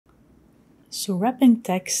So wrapping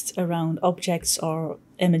text around objects or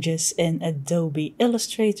images in Adobe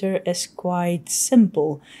Illustrator is quite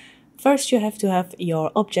simple. First, you have to have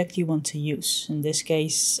your object you want to use. In this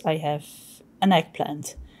case, I have an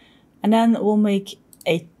eggplant. And then we'll make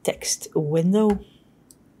a text window.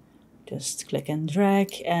 Just click and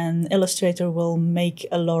drag, and Illustrator will make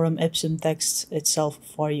a lorem ipsum text itself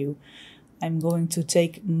for you. I'm going to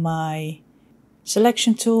take my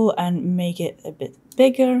selection tool and make it a bit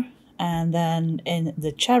bigger. And then in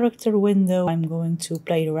the character window, I'm going to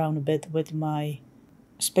play around a bit with my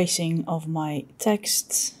spacing of my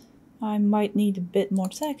text. I might need a bit more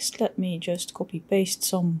text. Let me just copy paste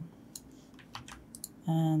some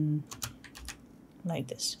and like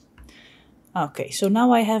this. Okay, so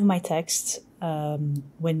now I have my text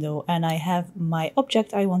window and I have my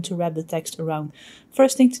object I want to wrap the text around.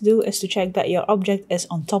 First thing to do is to check that your object is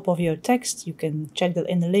on top of your text. You can check that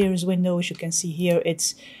in the layers window. As you can see here,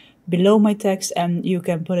 it's below my text, and you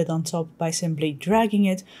can put it on top by simply dragging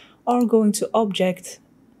it or going to Object,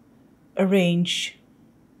 Arrange,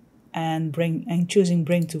 and choosing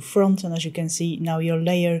Bring to Front. And as you can see, now your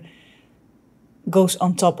layer goes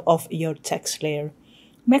on top of your text layer.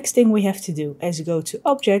 Next thing we have to do is go to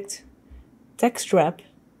Object, Text Wrap,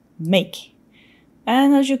 Make.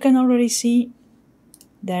 And as you can already see,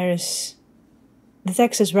 the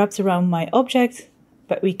text is wrapped around my object,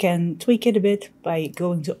 but we can tweak it a bit by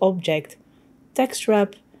going to Object, Text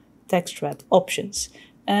Wrap Options.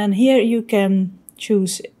 And here you can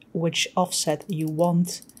choose which offset you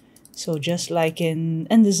want. So just like in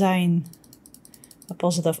InDesign, a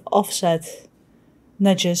positive offset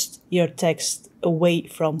nudges your text away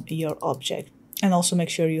from your object. And also make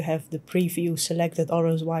sure you have the preview selected,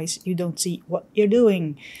 otherwise you don't see what you're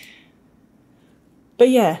doing. But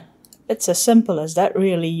yeah, it's as simple as that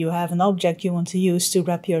really. You have an object you want to use to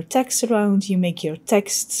wrap your text around, you make your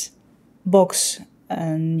text box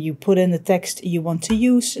and you put in the text you want to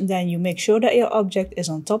use, and then you make sure that your object is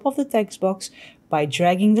on top of the text box by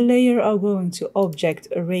dragging the layer or going to Object,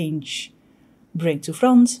 Arrange, Bring to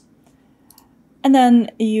Front. And then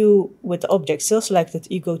you, with the object still selected,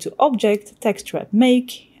 you go to Object, Text Wrap,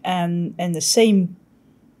 Make, and in the same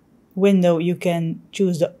window you can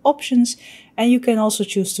choose the options, and you can also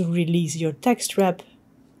choose to release your text wrap.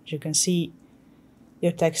 As you can see,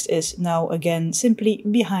 your text is now again simply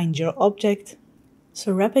behind your object.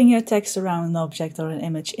 So wrapping your text around an object or an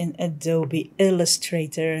image in Adobe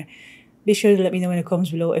Illustrator. Be sure to let me know in the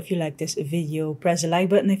comments below if you like this video. Press the like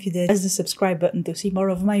button if you did. Press the subscribe button to see more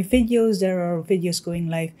of my videos. There are videos going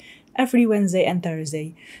live every Wednesday and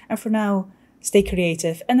Thursday. And for now, stay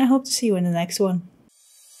creative, and I hope to see you in the next one.